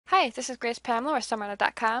Hi, this is Grace Pamela with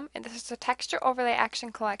Summerna.com, and this is the Texture Overlay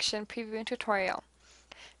Action Collection preview and tutorial.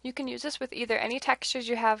 You can use this with either any textures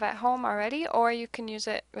you have at home already, or you can use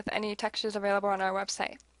it with any textures available on our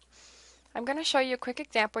website. I'm going to show you a quick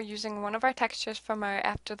example using one of our textures from our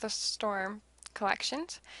After the Storm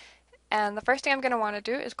collections. And the first thing I'm going to want to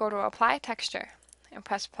do is go to Apply Texture and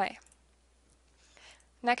press play.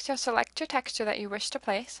 Next, you'll select your texture that you wish to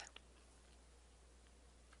place.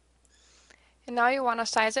 And now you want to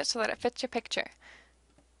size it so that it fits your picture.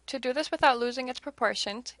 To do this without losing its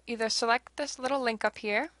proportions, either select this little link up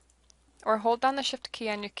here, or hold down the Shift key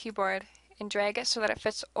on your keyboard and drag it so that it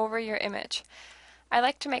fits over your image. I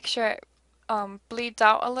like to make sure it bleeds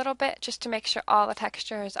out a little bit, just to make sure all the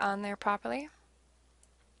texture is on there properly.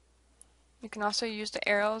 You can also use the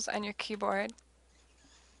arrows on your keyboard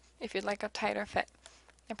if you'd like a tighter fit,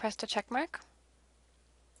 and press the check mark.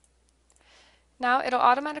 Now it'll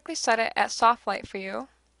automatically set it at soft light for you.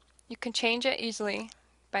 You can change it easily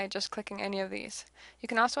by just clicking any of these. You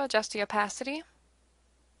can also adjust the opacity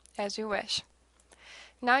as you wish.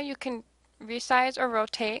 Now you can resize or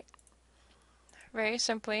rotate very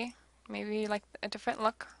simply, maybe like a different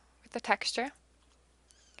look with the texture.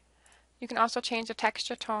 You can also change the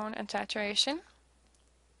texture tone and saturation,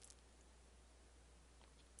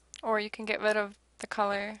 or you can get rid of the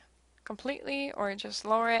color completely or just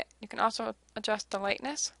lower it. You can also adjust the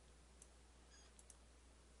lightness.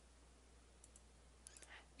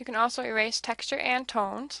 You can also erase texture and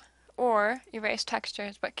tones, or erase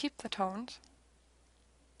textures but keep the tones.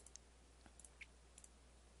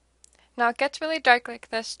 Now it gets really dark like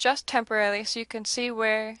this just temporarily, so you can see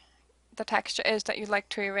where the texture is that you'd like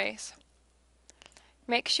to erase.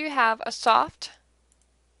 Make sure you have a soft,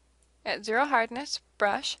 at 0 hardness,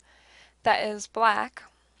 brush that is black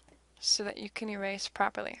so that you can erase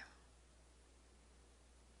properly.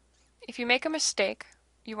 If you make a mistake,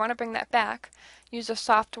 you want to bring that back, use a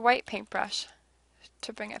soft white paintbrush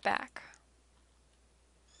to bring it back.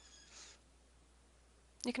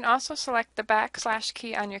 You can also select the backslash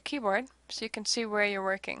key on your keyboard so you can see where you're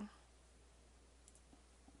working.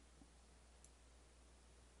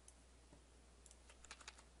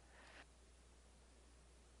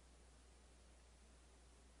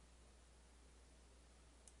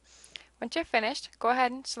 Once you're finished, go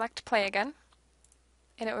ahead and select play again,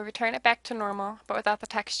 and it will return it back to normal but without the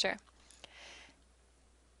texture.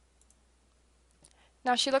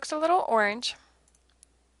 Now she looks a little orange,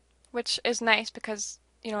 which is nice because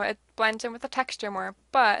it blends in with the texture more,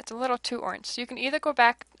 but it's a little too orange. So you can either go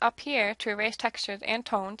back up here to erase textures and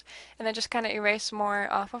tones and then just kind of erase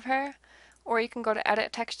more off of her, or you can go to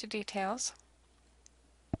Edit Texture Details.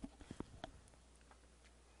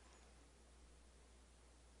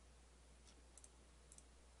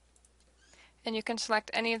 And you can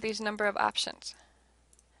select any of these number of options.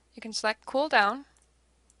 You can select Cool Down,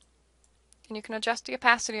 and you can adjust the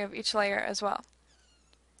opacity of each layer as well.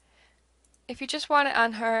 If you just want it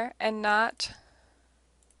on her and not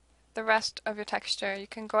the rest of your texture, you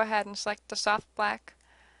can go ahead and select the soft black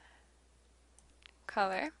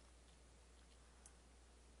color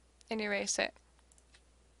and erase it.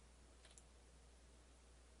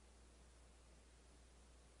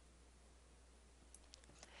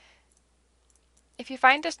 If you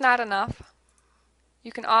find this not enough,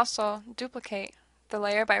 you can also duplicate the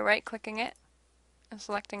layer by right-clicking it and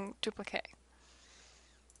selecting Duplicate,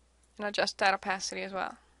 and adjust that opacity as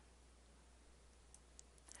well.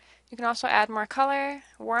 You can also add more color,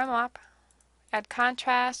 warm up, add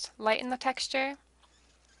contrast, lighten the texture,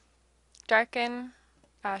 darken,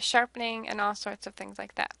 sharpening, and all sorts of things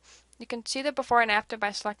like that. You can see the before and after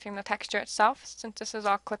by selecting the texture itself, since this is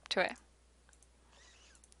all clipped to it.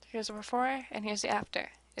 Here's the before and here's the after.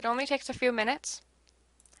 It only takes a few minutes.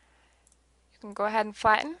 You can go ahead and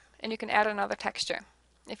flatten, and you can add another texture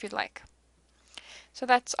if you'd like. So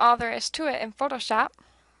that's all there is to it in Photoshop.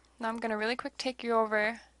 Now I'm going to really quick take you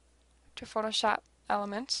over to Photoshop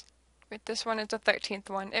Elements. This one is the 13th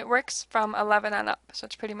one. It works from 11 on up, so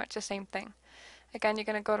it's pretty much the same thing. Again, you're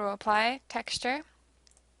going to go to Apply Texture.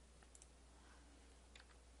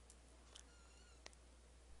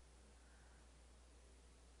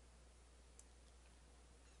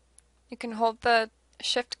 You can hold the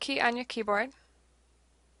Shift key on your keyboard.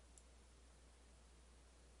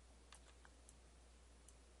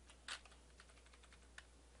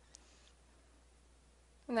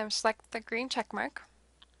 And then select the green check mark.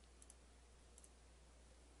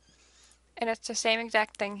 And it's the same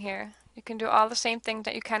exact thing here. You can do all the same things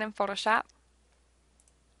that you can in Photoshop.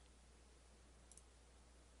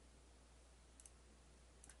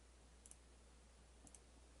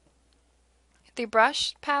 The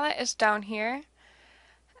brush palette is down here.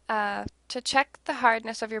 To check the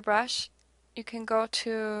hardness of your brush, you can go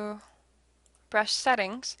to brush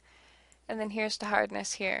settings, and then here's the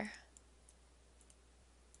hardness here.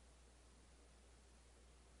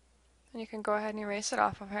 And you can go ahead and erase it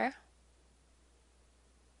off of her.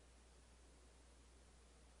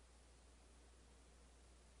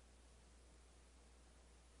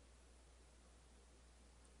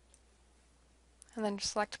 And then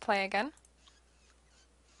select play again.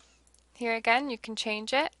 Here again, you can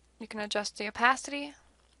change it. You can adjust the opacity.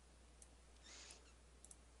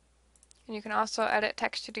 And you can also edit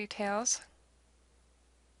texture details.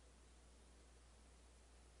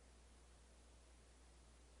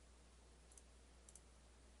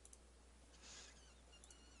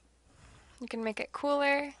 You can make it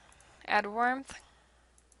cooler, add warmth.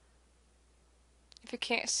 If you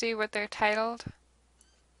can't see what they're titled,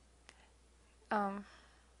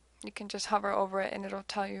 you can just hover over it and it'll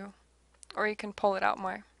tell you, or you can pull it out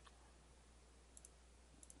more.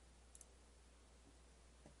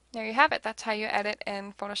 There you have it. That's how you edit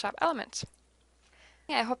in Photoshop Elements.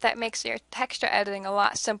 Yeah, I hope that makes your texture editing a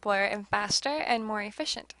lot simpler and faster and more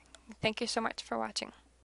efficient. Thank you so much for watching.